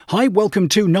Hi, welcome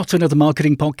to Not Another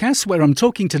Marketing Podcast, where I'm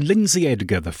talking to Lyndsi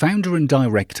Edgar, the founder and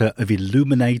director of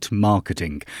eLuminate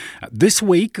Marketing. This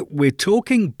week, we're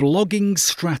talking blogging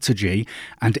strategy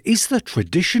and is the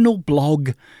traditional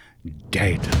blog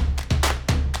dead?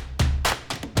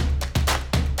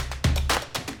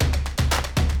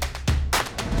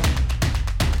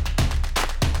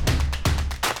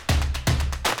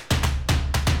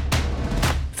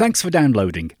 Thanks for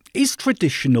downloading. Is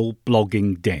traditional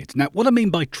blogging dead? Now, what I mean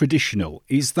by traditional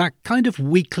is that kind of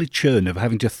weekly churn of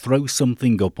having to throw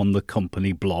something up on the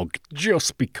company blog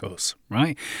just because,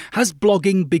 right? Has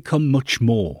blogging become much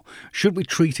more? Should we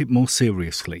treat it more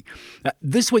seriously?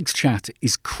 This week's chat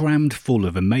is crammed full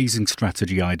of amazing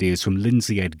strategy ideas from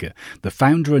Lyndsi Edgar, the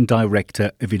founder and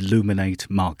director of eLuminate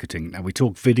Marketing. Now, we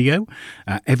talk video,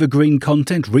 evergreen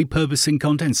content, repurposing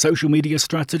content, social media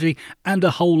strategy, and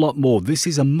a whole lot more. This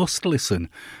is a must listen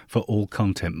for all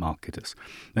content marketers.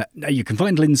 Now, you can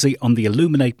find Lyndsi on the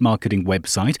eLuminate Marketing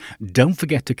website. Don't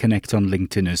forget to connect on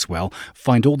LinkedIn as well.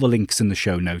 Find all the links in the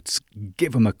show notes.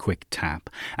 Give them a quick tap.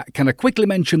 Can I quickly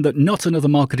mention that Not Another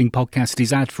Marketing Podcast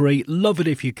is ad-free? Love it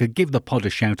if you could give the pod a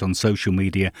shout on social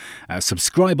media.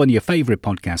 Subscribe on your favourite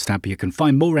podcast app. You can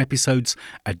find more episodes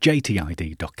at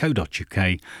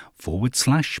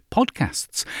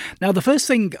jtid.co.uk/podcasts. Now, the first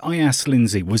thing I asked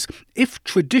Lyndsi was if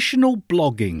traditional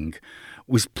blogging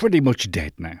was pretty much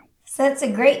dead now. So that's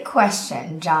a great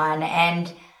question, John.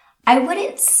 And I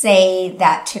wouldn't say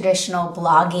that traditional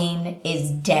blogging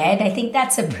is dead. I think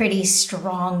that's a pretty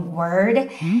strong word.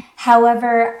 Mm-hmm.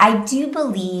 However, I do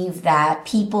believe that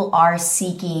people are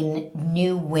seeking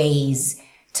new ways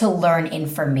to learn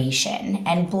information.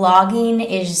 And blogging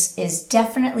is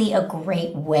definitely a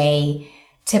great way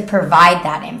to provide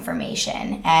that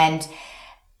information. And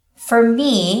for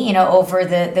me, over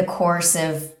the course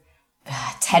of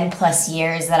 10 plus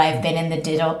years that I've been in the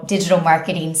digital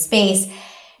marketing space,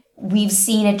 we've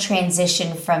seen a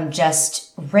transition from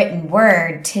just written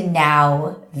word to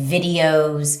now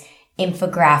videos,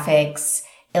 infographics,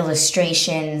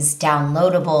 illustrations,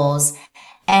 downloadables.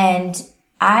 And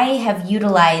I have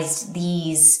utilized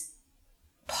these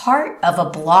part of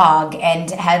a blog and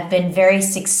have been very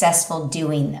successful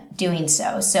doing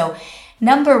so. So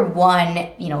number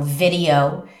one,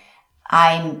 video.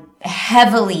 I'm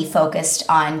heavily focused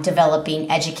on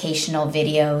developing educational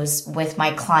videos with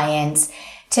my clients.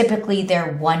 Typically,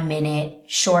 they're 1 minute,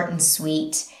 short and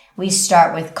sweet. We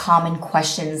start with common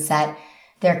questions that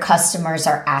their customers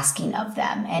are asking of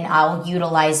them. And I'll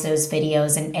utilize those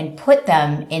videos and put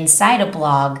them inside a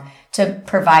blog to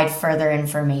provide further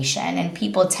information. And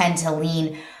people tend to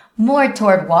lean more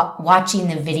toward watching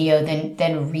the video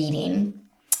than reading.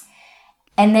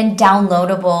 And then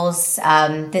downloadables,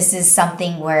 this is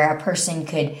something where a person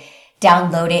could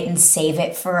download it and save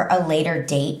it for a later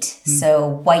date. So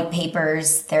white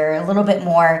papers, they're a little bit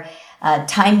more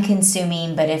time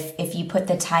consuming, but if you put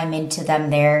the time into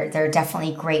them, they're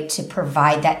definitely great to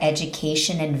provide that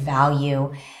education and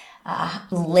value.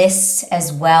 Lists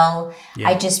as well. Yeah.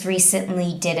 I just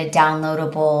recently did a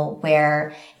downloadable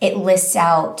where it lists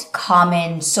out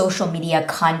common social media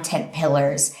content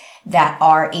pillars that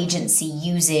our agency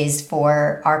uses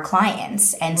for our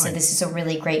clients. And so this is a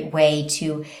really great way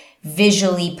to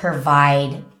visually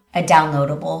provide a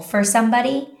downloadable for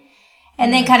somebody.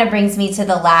 And then kind of brings me to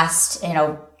the last,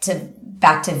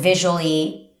 back to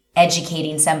visually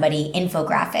educating somebody,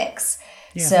 infographics.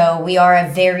 Yeah. So we are a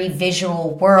very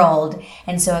visual world.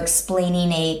 And so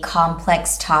explaining a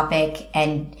complex topic,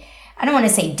 and I don't want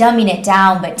to say dumbing it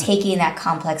down, but taking that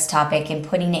complex topic and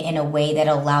putting it in a way that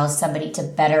allows somebody to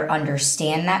better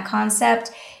understand that concept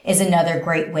is another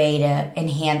great way to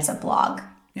enhance a blog.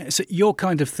 Yeah, so you're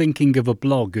kind of thinking of a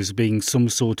blog as being some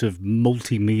sort of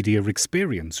multimedia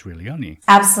experience, really, aren't you?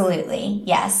 Absolutely,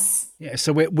 yes. Yeah,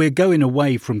 so we're going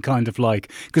away from kind of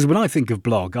like, because when I think of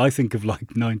blog, I think of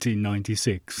like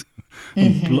 1996,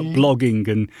 blogging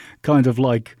and kind of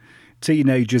like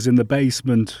teenagers in the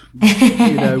basement,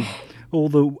 all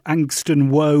the angst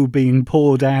and woe being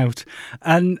poured out,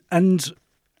 and I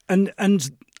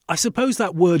suppose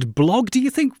that word blog. Do you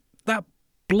think that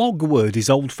blog word is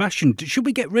old-fashioned? Should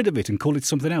we get rid of it and call it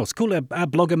something else? Call it our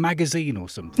blog a magazine or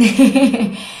something?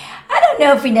 I don't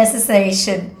know if we necessarily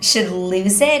should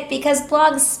lose it, because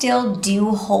blogs still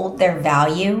do hold their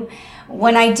value.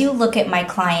 When I do look at my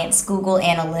clients' Google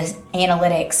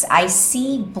Analytics, I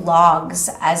see blogs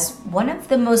as one of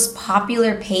the most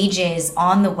popular pages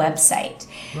on the website.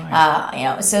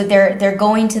 Right. So they're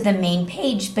going to the main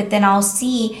page, but then I'll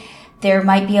see there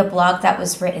might be a blog that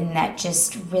was written that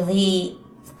just really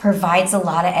provides a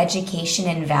lot of education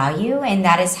and value, and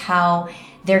that is how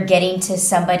they're getting to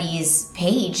somebody's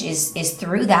page is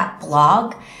through that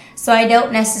blog. So I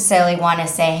don't necessarily want to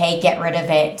say, hey, get rid of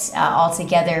it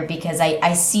altogether, because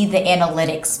I see the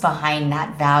analytics behind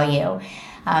that value.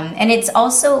 And it's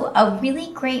also a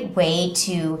really great way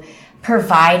to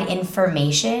provide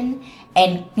information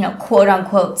and, quote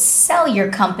unquote, sell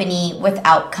your company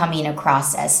without coming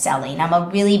across as selling. I'm a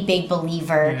really big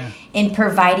believer in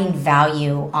providing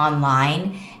value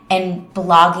online, and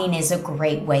blogging is a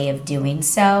great way of doing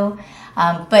so.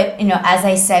 But, as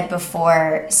I said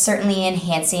before, certainly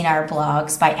enhancing our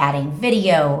blogs by adding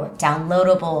video,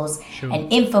 downloadables, and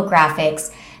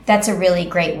infographics, that's a really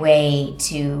great way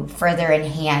to further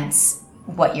enhance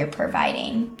what you're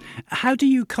providing. How do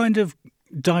you kind of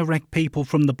direct people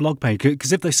from the blog page?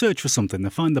 Because if they search for something, they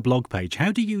find the blog page.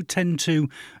 How do you tend to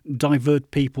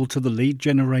divert people to the lead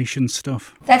generation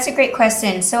stuff? That's a great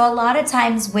question. So a lot of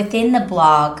times within the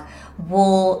blog,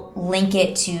 we'll link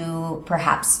it to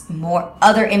perhaps more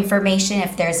other information.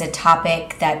 If there's a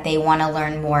topic that they want to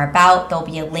learn more about, there'll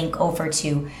be a link over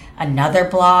to another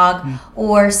blog,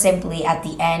 or simply at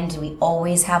the end, we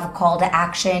always have a call to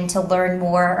action to learn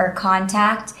more or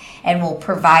contact, and we'll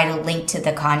provide a link to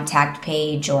the contact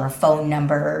page or a phone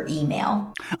number or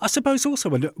email. I suppose also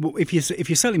if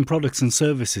you're selling products and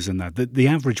services and that, the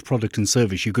average product and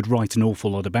service, you could write an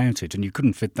awful lot about it, and you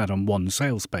couldn't fit that on one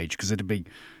sales page because it'd be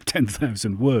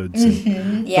 10,000 words.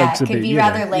 Mm-hmm. Yeah, it could be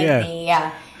rather lengthy.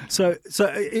 Yeah. So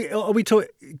are we talking?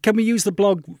 Can we use the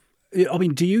blog? I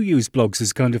mean, do you use blogs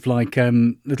as kind of like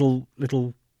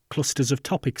little clusters of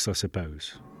topics, I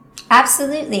suppose?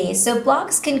 Absolutely. So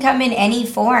blogs can come in any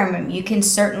form. You can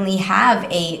certainly have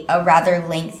a rather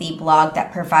lengthy blog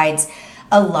that provides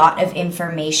a lot of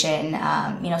information.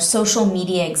 Social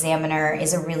Media Examiner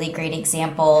is a really great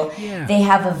example. Yeah. They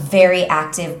have a very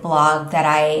active blog that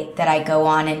I go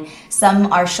on, and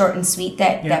some are short and sweet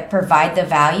that provide the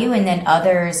value, and then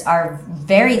others are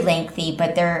very lengthy,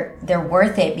 but they're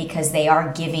worth it because they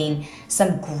are giving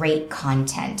some great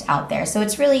content out there. So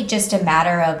it's really just a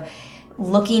matter of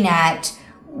looking at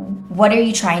what are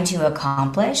you trying to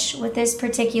accomplish with this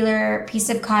particular piece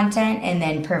of content, and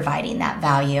then providing that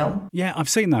value. Yeah, I've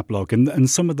seen that blog, and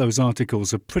some of those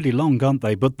articles are pretty long, aren't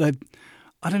they? But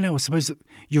I don't know, I suppose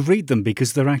you read them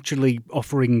because they're actually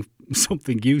offering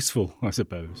something useful, I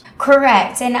suppose.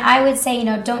 Correct. And I would say,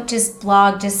 don't just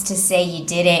blog just to say you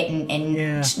did it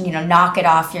and knock it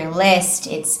off your list.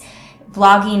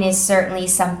 Blogging is certainly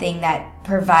something that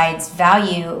provides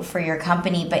value for your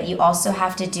company, but you also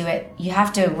have to do it. You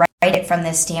have to write it from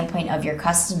the standpoint of your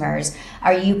customers.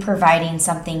 Are you providing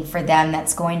something for them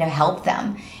that's going to help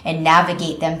them and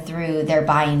navigate them through their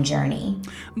buying journey?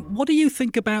 What do you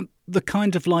think about the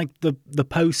kind of like the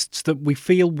posts that we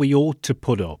feel we ought to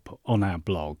put up on our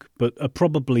blog, but are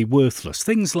probably worthless?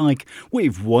 Things like,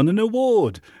 we've won an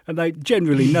award, and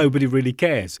nobody really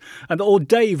cares. Or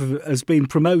Dave has been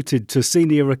promoted to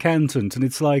senior accountant, and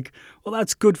it's like, well,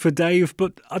 that's good for Dave,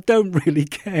 but I don't really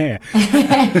care.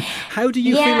 How do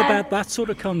you feel about that sort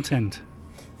of content?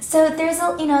 So there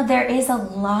is a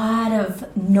lot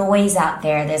of noise out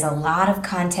there. There's a lot of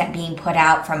content being put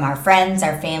out from our friends,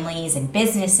 our families, and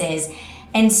businesses.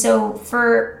 And so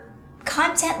for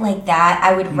content like that,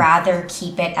 I would rather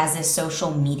keep it as a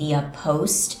social media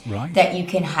post that you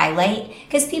can highlight,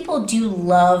 because people do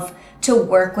love to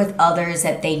work with others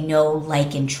that they know,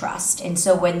 like, and trust. And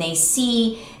so when they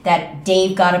see that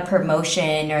Dave got a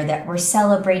promotion or that we're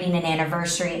celebrating an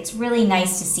anniversary, it's really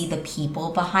nice to see the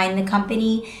people behind the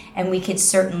company, and we could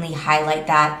certainly highlight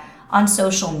that on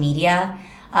social media.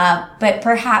 But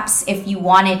perhaps if you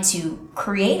wanted to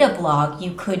create a blog,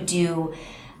 you could do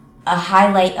a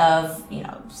highlight of,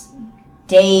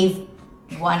 Dave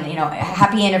won,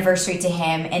 happy anniversary to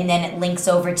him, and then it links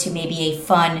over to maybe a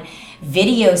fun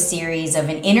video series of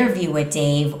an interview with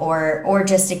Dave, or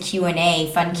just a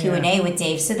Q&A, fun Q&A with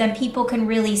Dave, so then people can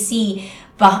really see,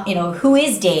 who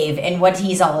is Dave and what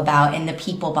he's all about, and the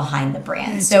people behind the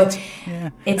brand. So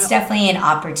it's definitely an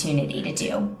opportunity to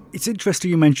do. It's interesting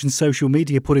you mentioned social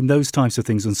media, putting those types of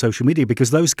things on social media,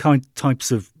 because those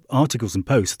types of articles and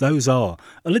posts, those are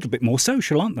a little bit more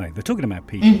social, aren't they? They're talking about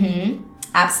people. Mm-hmm.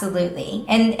 Absolutely.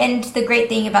 And the great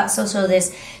thing about social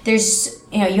is there's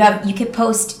you can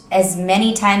post as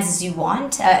many times as you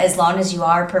want, as long as you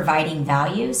are providing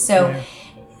value. So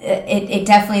it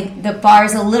definitely, the bar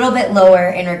is a little bit lower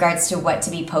in regards to what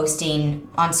to be posting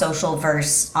on social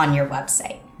versus on your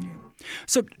website.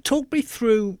 So talk me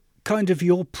through kind of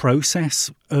your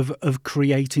process of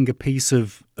creating a piece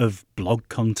of blog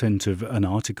content, of an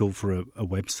article for a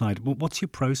website? What's your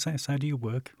process? How do you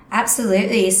work?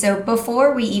 Absolutely. So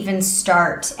before we even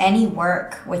start any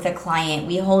work with a client,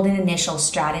 we hold an initial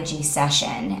strategy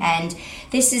session. And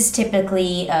this is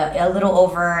typically a little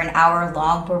over an hour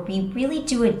long, where we really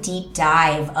do a deep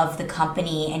dive of the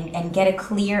company and get a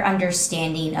clear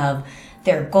understanding of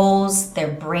their goals,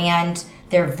 their brand,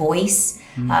 their voice.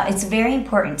 It's very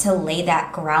important to lay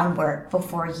that groundwork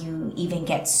before you even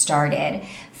get started.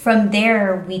 From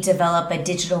there, we develop a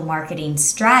digital marketing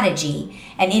strategy,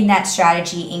 and in that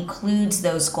strategy includes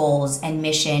those goals and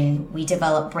mission. We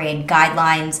develop brand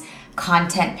guidelines,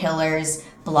 content pillars,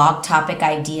 blog topic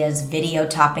ideas, video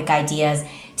topic ideas,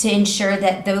 to ensure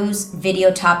that those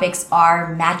video topics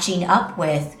are matching up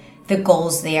with the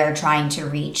goals they are trying to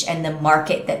reach and the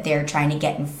market that they're trying to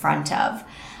get in front of.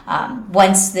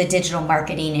 Once the digital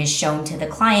marketing is shown to the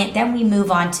client, then we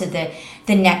move on to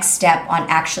the next step on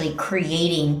actually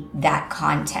creating that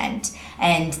content.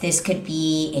 And this could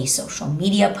be a social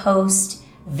media post,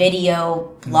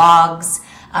 video, blogs.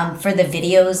 For the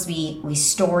videos, we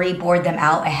storyboard them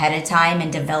out ahead of time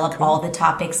and develop all the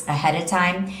topics ahead of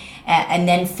time, and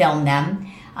then film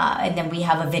them. And then we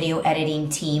have a video editing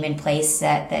team in place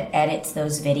that edits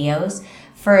those videos.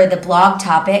 For the blog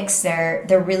topics,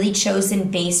 they're really chosen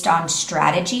based on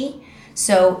strategy.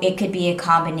 So it could be a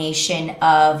combination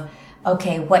of,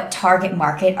 okay, what target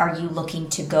market are you looking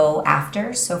to go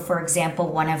after? So for example,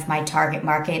 one of my target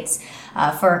markets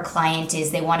for a client is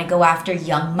they want to go after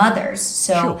young mothers.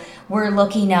 So we're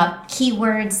looking up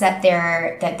keywords that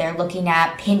they're looking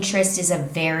at. Pinterest is a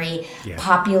very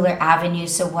popular avenue.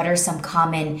 So what are some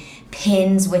common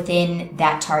pins within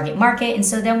that target market? And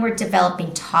so then we're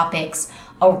developing topics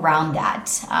around that.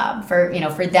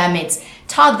 For them, it's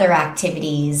toddler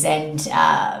activities and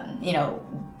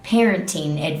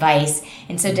parenting advice,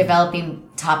 and so developing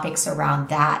topics around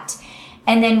that.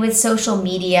 And then with social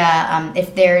media,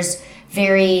 if there's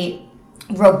very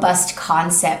robust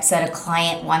concepts that a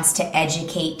client wants to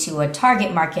educate to a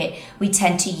target market, we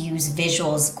tend to use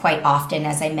visuals quite often.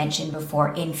 As I mentioned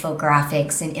before,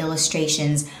 infographics and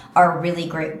illustrations are a really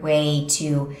great way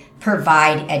to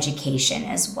provide education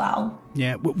as well.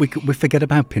 Yeah, we forget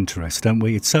about Pinterest, don't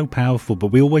we? It's so powerful, but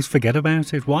we always forget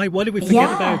about it. Why do we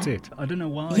forget about it? I don't know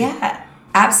why. Yeah,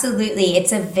 absolutely.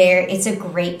 It's a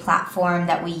great platform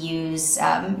that we use,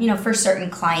 for certain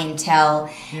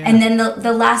clientele. Yeah. And then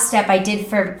the last step I did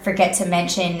forget to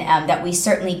mention that we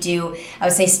certainly do. I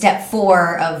would say step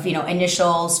 4 of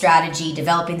initial strategy,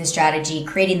 developing the strategy,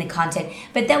 creating the content,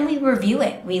 but then we review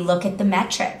it. We look at the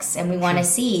metrics and we want to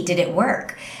see, did it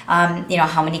work?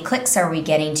 How many clicks are we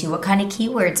getting to? What kind of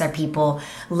keywords are people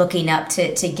looking up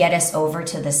to get us over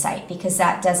to the site? Because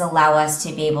that does allow us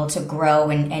to be able to grow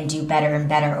and do better and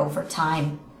better over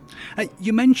time.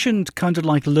 You mentioned kind of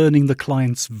like learning the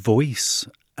client's voice.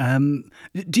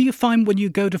 Do you find when you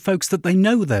go to folks that they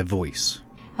know their voice?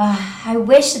 I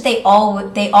wish that they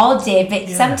all did, but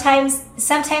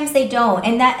sometimes they don't,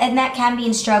 and that can be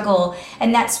a struggle.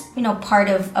 And that's part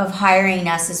of hiring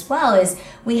us as well, is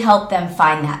we help them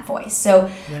find that voice. So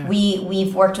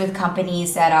we've worked with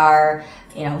companies that are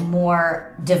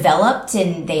more developed,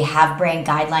 and they have brand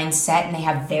guidelines set, and they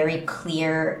have very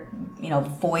clear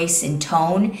voice and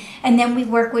tone. And then we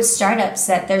work with startups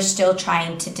that they're still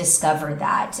trying to discover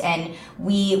that, and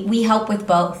we help with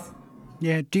both.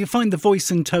 Yeah. Do you find the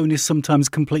voice and tone is sometimes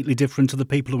completely different to the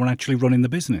people who are actually running the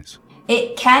business?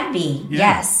 It can be,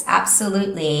 yes,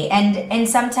 absolutely. And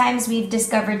sometimes we've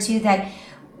discovered too that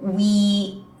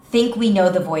we think we know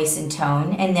the voice and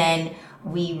tone, and then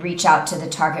we reach out to the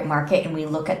target market and we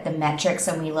look at the metrics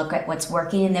and we look at what's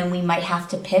working, and then we might have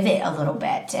to pivot a little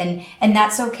bit. And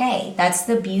that's okay. That's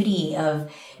the beauty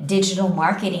of digital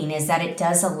marketing, is that it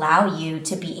does allow you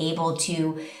to be able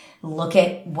to look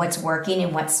at what's working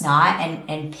and what's not,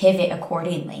 and pivot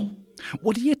accordingly.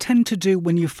 What do you tend to do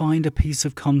when you find a piece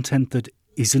of content that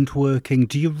isn't working?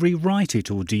 Do you rewrite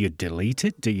it, or do you delete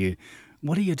it?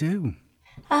 What do you do?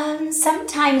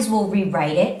 Sometimes we'll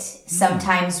rewrite it.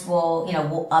 Sometimes we'll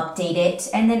update it.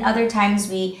 And then other times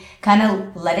we kind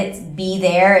of let it be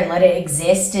there and let it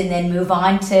exist, and then move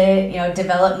on to,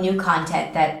 develop new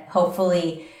content that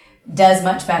hopefully does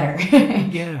much better.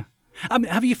 Yeah. I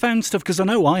mean, have you found stuff? Because I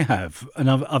know I have, and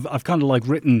I've kind of like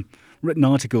written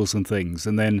articles and things,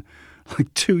 and then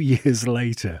like 2 years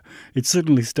later, it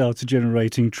suddenly starts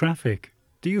generating traffic.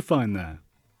 Do you find that?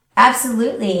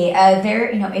 Absolutely.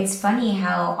 It's funny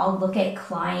how I'll look at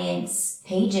clients'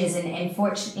 pages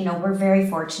we're very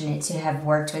fortunate to have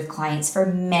worked with clients for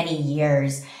many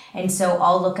years. And so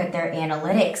I'll look at their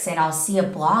analytics and I'll see a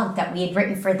blog that we had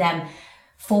written for them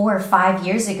 4 or 5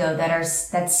 years ago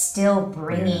that's still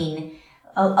bringing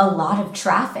a lot of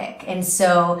traffic. And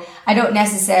so I don't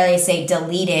necessarily say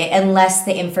delete it unless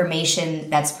the information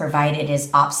that's provided is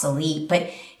obsolete, but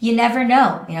you never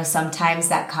know. Sometimes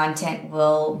that content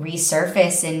will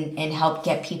resurface and help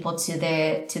get people to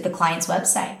the client's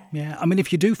website. Yeah. I mean,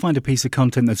 if you do find a piece of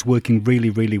content that's working really,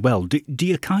 really well, do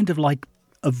you kind of like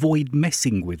avoid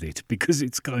messing with it because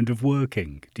it's kind of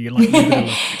working? Do you like leave it alone?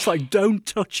 It's like, don't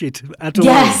touch it at all.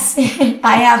 Yes,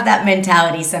 I have that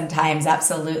mentality sometimes,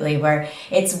 absolutely, where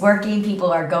it's working,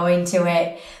 people are going to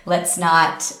it. Let's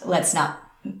not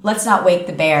wake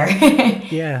the bear.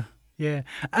 Yeah. Yeah.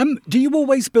 Do you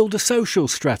always build a social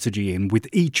strategy in with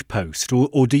each post,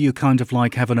 or do you kind of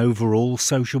like have an overall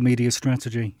social media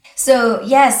strategy? So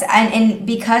yes, and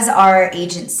because our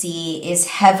agency is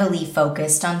heavily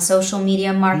focused on social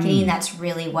media marketing, that's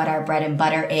really what our bread and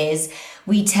butter is.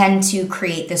 We tend to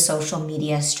create the social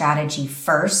media strategy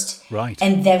first, right,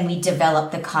 and then we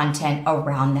develop the content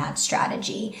around that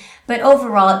strategy. But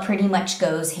overall, it pretty much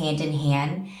goes hand in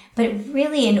hand. But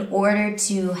really, in order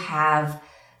to have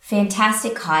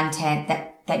fantastic content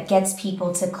that gets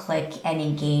people to click and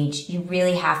engage, you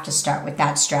really have to start with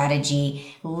that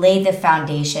strategy, lay the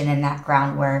foundation and that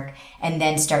groundwork, and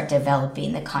then start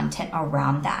developing the content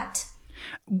around that.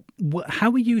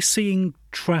 How are you seeing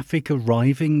traffic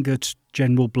arriving at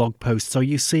general blog posts? Are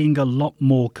you seeing a lot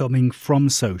more coming from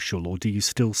social, or do you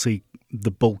still see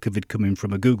the bulk of it coming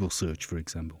from a Google search, for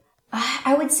example?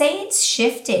 I would say it's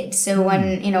shifted. So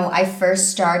when, I first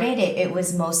started, it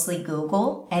was mostly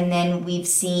Google. And then we've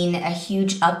seen a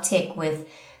huge uptick with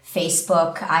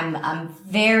Facebook. I'm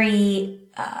very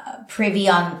privy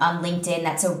on LinkedIn.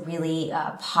 That's a really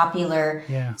popular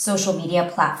social media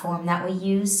platform that we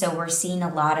use. So we're seeing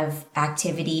a lot of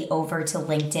activity over to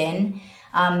LinkedIn.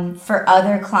 For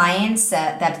other clients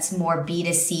that's more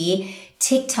B2C,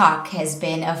 TikTok has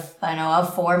been a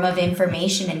form of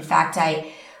information. In fact,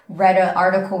 I read an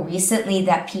article recently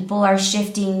that people are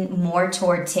shifting more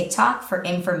toward TikTok for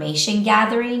information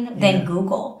gathering than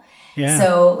Google. Yeah.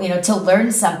 So, to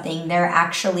learn something, they're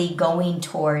actually going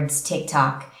towards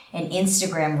TikTok and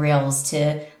Instagram Reels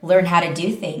to learn how to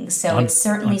do things. So it's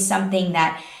certainly something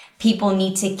that people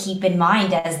need to keep in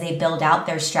mind as they build out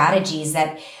their strategies,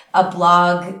 that a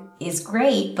blog is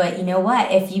great, but you know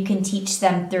what? If you can teach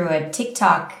them through a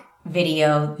TikTok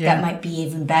video, that might be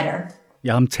even better.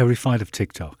 Yeah, I'm terrified of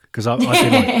TikTok because I'd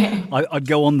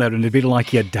go on there and it'd be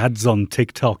like your dad's on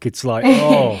TikTok. It's like,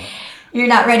 oh. You're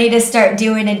not ready to start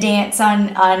doing a dance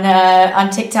on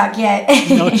TikTok yet.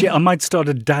 Not yet. I might start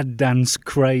a dad dance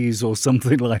craze or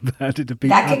something like that.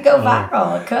 That could go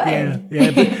viral. It could.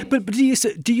 Yeah. But do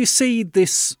you see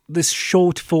this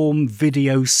short form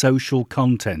video social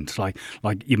content like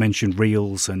you mentioned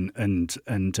Reels and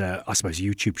I suppose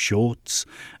YouTube Shorts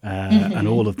and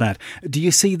all of that? Do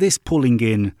you see this pulling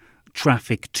in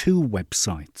traffic to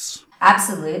websites?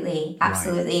 Absolutely.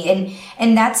 Right.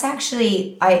 And that's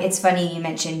actually, it's funny you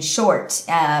mentioned short,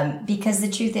 because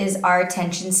the truth is our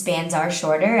attention spans are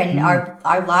shorter and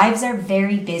our lives are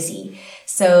very busy.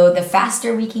 So the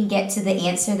faster we can get to the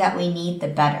answer that we need, the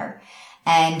better.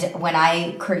 And when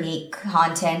I create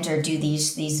content or do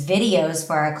these videos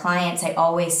for our clients, I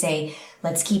always say,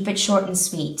 let's keep it short and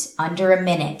sweet, under a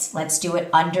minute. Let's do it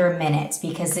under a minute,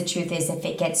 because the truth is if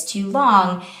it gets too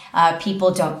long,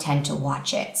 people don't tend to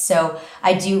watch it. So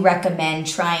I do recommend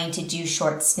trying to do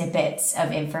short snippets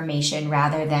of information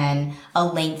rather than a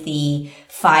lengthy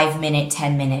 5-minute,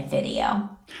 10-minute video.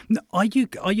 Are you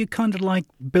kind of like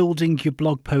building your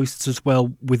blog posts as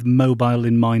well with mobile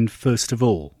in mind first of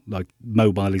all? Like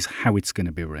mobile is how it's going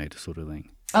to be read, sort of thing?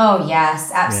 Oh,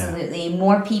 yes, absolutely. Yeah.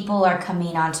 More people are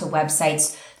coming onto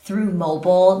websites through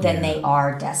mobile than they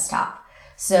are desktop.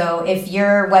 So if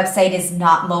your website is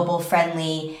not mobile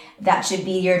friendly, that should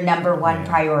be your number one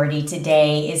priority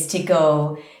today, is to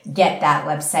go get that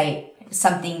website,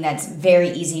 something that's very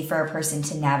easy for a person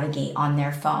to navigate on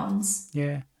their phones.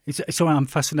 Yeah. So I'm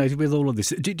fascinated with all of this.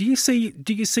 Do you see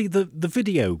the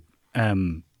video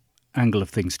angle of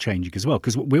things changing as well?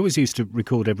 Because we always used to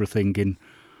record everything in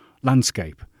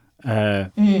landscape,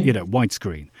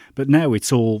 widescreen, but now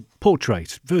it's all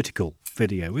portrait, vertical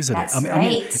video, isn't it?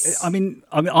 I mean,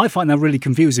 I find that really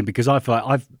confusing because I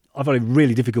find it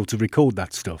really difficult to record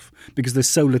that stuff because there's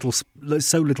so little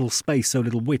space, so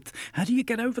little width. How do you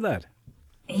get over that?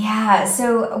 Yeah,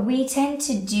 so we tend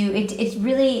to do it. It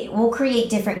really we'll create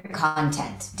different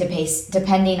content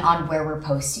depending on where we're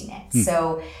posting it.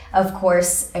 So, of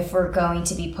course, if we're going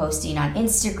to be posting on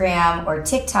Instagram or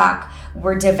TikTok,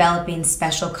 we're developing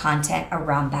special content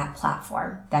around that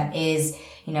platform that is,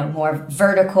 more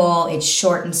vertical. It's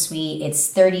short and sweet. It's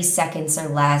 30 seconds or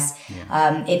less.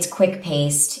 Yeah. It's quick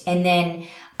paced, and then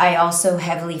I also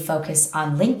heavily focus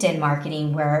on LinkedIn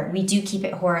marketing, where we do keep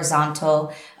it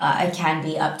horizontal. It can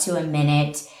be up to a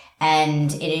minute,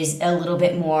 and it is a little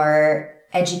bit more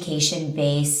education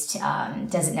based.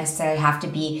 Doesn't necessarily have to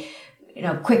be,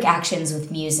 quick actions with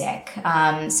music.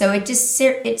 So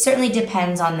it certainly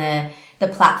depends on the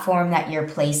platform that you're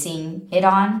placing it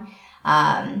on.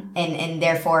 And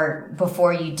therefore,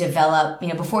 before you develop,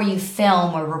 before you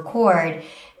film or record,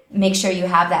 make sure you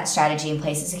have that strategy in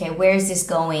place. It's okay, where is this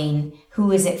going?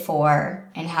 Who is it for?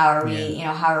 And how are we,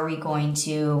 how are we going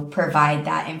to provide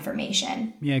that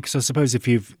information? Yeah, because I suppose if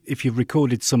you've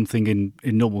recorded something in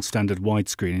normal standard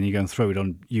widescreen and you go and throw it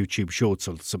on YouTube Shorts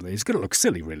or something, it's going to look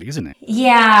silly, really, isn't it?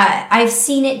 Yeah, I've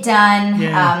seen it done.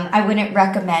 Yeah. I wouldn't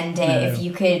recommend it. No. If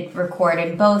you could record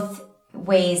in both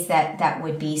ways, that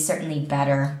would be certainly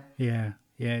better. Yeah,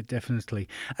 definitely.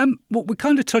 Well, we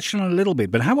kind of touched on it a little bit,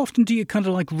 but how often do you kind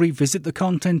of like revisit the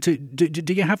content?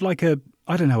 Do you have like a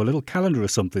little calendar or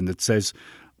something that says,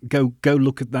 go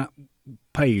look at that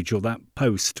page or that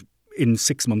post in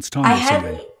 6 months' time or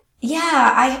something?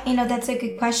 That's a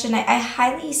good question. I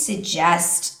highly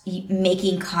suggest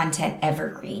making content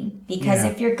evergreen, because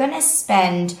if you're going to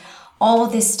spend all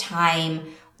this time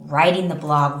writing the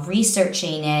blog,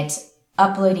 researching it,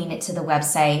 uploading it to the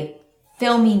website,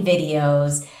 filming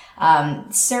videos,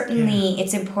 certainly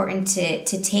it's important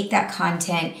to take that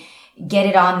content, get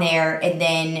it on there, and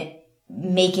then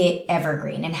make it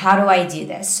evergreen. And how do I do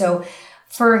this? So,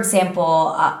 for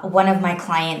example, one of my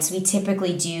clients, we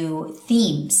typically do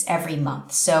themes every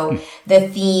month. So the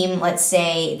theme, let's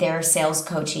say they're a sales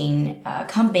coaching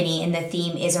company, and the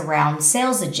theme is around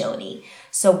sales agility.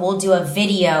 So we'll do a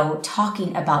video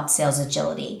talking about sales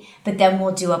agility, but then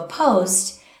we'll do a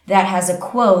post that has a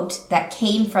quote that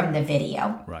came from the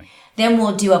video. Right. Then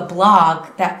we'll do a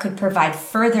blog that could provide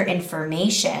further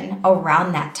information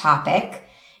around that topic,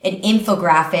 an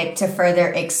infographic to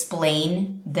further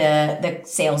explain the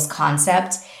sales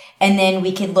concept. And then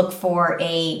we could look for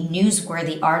a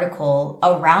newsworthy article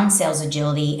around sales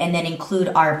agility and then include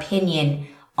our opinion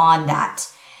on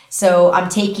that. So I'm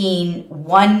taking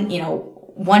one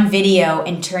video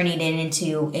and turning it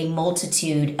into a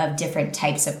multitude of different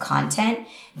types of content,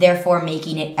 therefore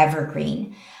making it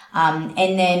evergreen.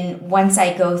 And then once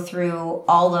I go through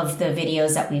all of the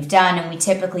videos that we've done, and we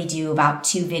typically do about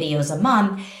 2 videos a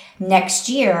month, next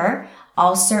year,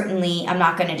 I'm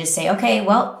not going to just say, okay,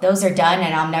 well, those are done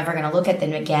and I'm never going to look at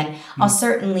them again. I'll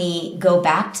certainly go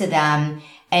back to them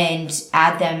and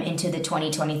add them into the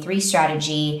 2023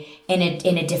 strategy in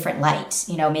a different light,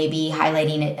 maybe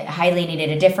highlighting it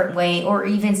a different way, or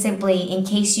even simply, in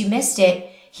case you missed it,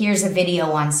 here's a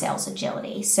video on sales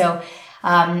agility. So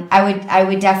I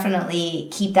would definitely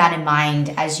keep that in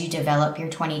mind as you develop your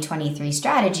 2023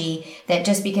 strategy, that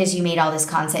just because you made all this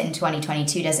content in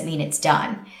 2022 doesn't mean it's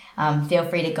done. Feel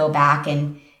free to go back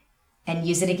and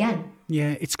use it again.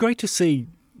 Yeah, it's great to see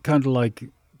kind of like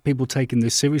people taking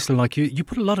this seriously. Like you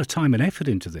put a lot of time and effort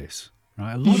into this,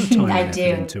 right? A lot of time and effort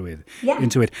into it.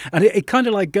 And it kind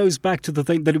of like goes back to the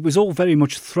thing that it was all very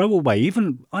much throwaway,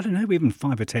 even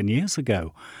 5 or 10 years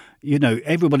ago.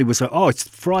 Everybody was like, oh, it's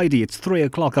Friday, it's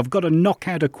 3:00. I've got to knock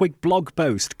out a quick blog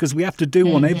post because we have to do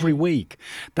one every week.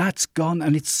 That's gone.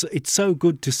 And it's so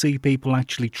good to see people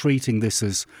actually treating this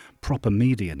as proper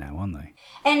media now, aren't they?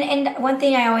 And one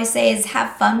thing I always say is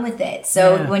have fun with it.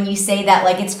 So when you say that,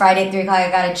 like, it's Friday at 3:00,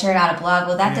 I got to churn out a blog.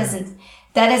 Well, that doesn't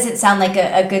sound like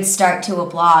a good start to a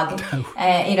blog. No.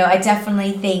 I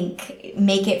definitely think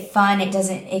make it fun. It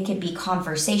can be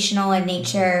conversational in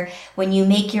nature. When you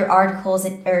make your articles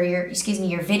or your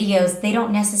videos, they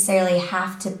don't necessarily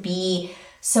have to be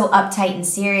so uptight and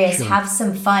serious. Sure. Have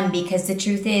some fun, because the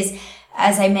truth is,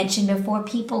 as I mentioned before,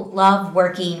 people love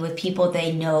working with people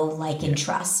they know, like, and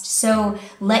trust. So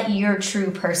let your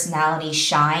true personality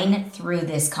shine through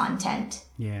this content.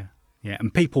 Yeah.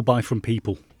 And people buy from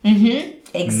people. Mm-hmm.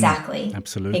 Exactly.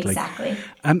 Absolutely. Exactly.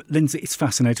 Lyndsi, it's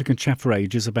fascinating. I can chat for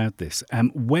ages about this.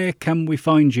 Where can we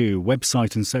find you?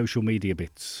 Website and social media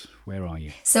bits. Where are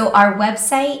you? So our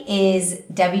website is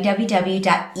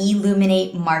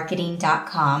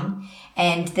www.eluminatemarketing.com.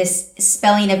 And this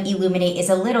spelling of eLuminate is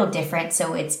a little different.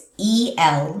 So it's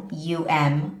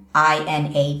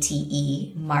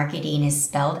ELUMINATE. Marketing is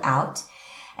spelled out.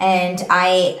 And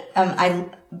I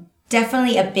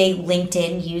definitely a big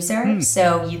LinkedIn user.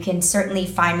 So you can certainly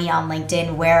find me on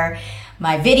LinkedIn where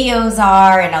my videos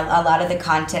are, and a lot of the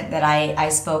content that I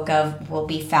spoke of will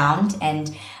be found.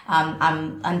 And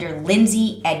I'm under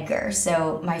Lyndsi Edgar.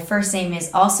 So my first name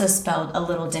is also spelled a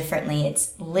little differently.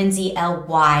 It's Lyndsi,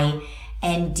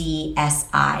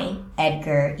 LYNDSI,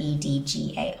 Edgar,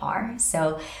 EDGAR.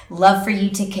 So love for you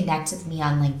to connect with me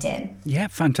on LinkedIn. Yeah,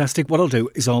 fantastic. What I'll do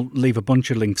is I'll leave a bunch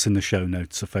of links in the show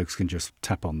notes so folks can just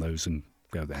tap on those and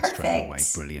go there straight away.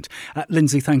 Brilliant.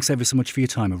 Lyndsi, thanks ever so much for your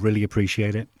time. I really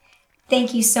appreciate it.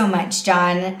 Thank you so much,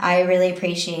 John. I really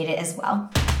appreciate it as well.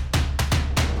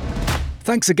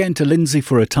 Thanks again to Lyndsi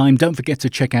for her time. Don't forget to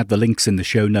check out the links in the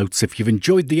show notes. If you've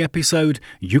enjoyed the episode,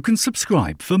 you can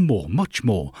subscribe for more, much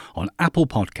more, on Apple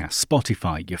Podcasts,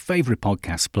 Spotify, your favourite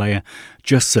podcast player.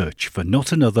 Just search for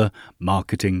Not Another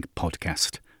Marketing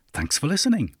Podcast. Thanks for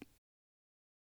listening.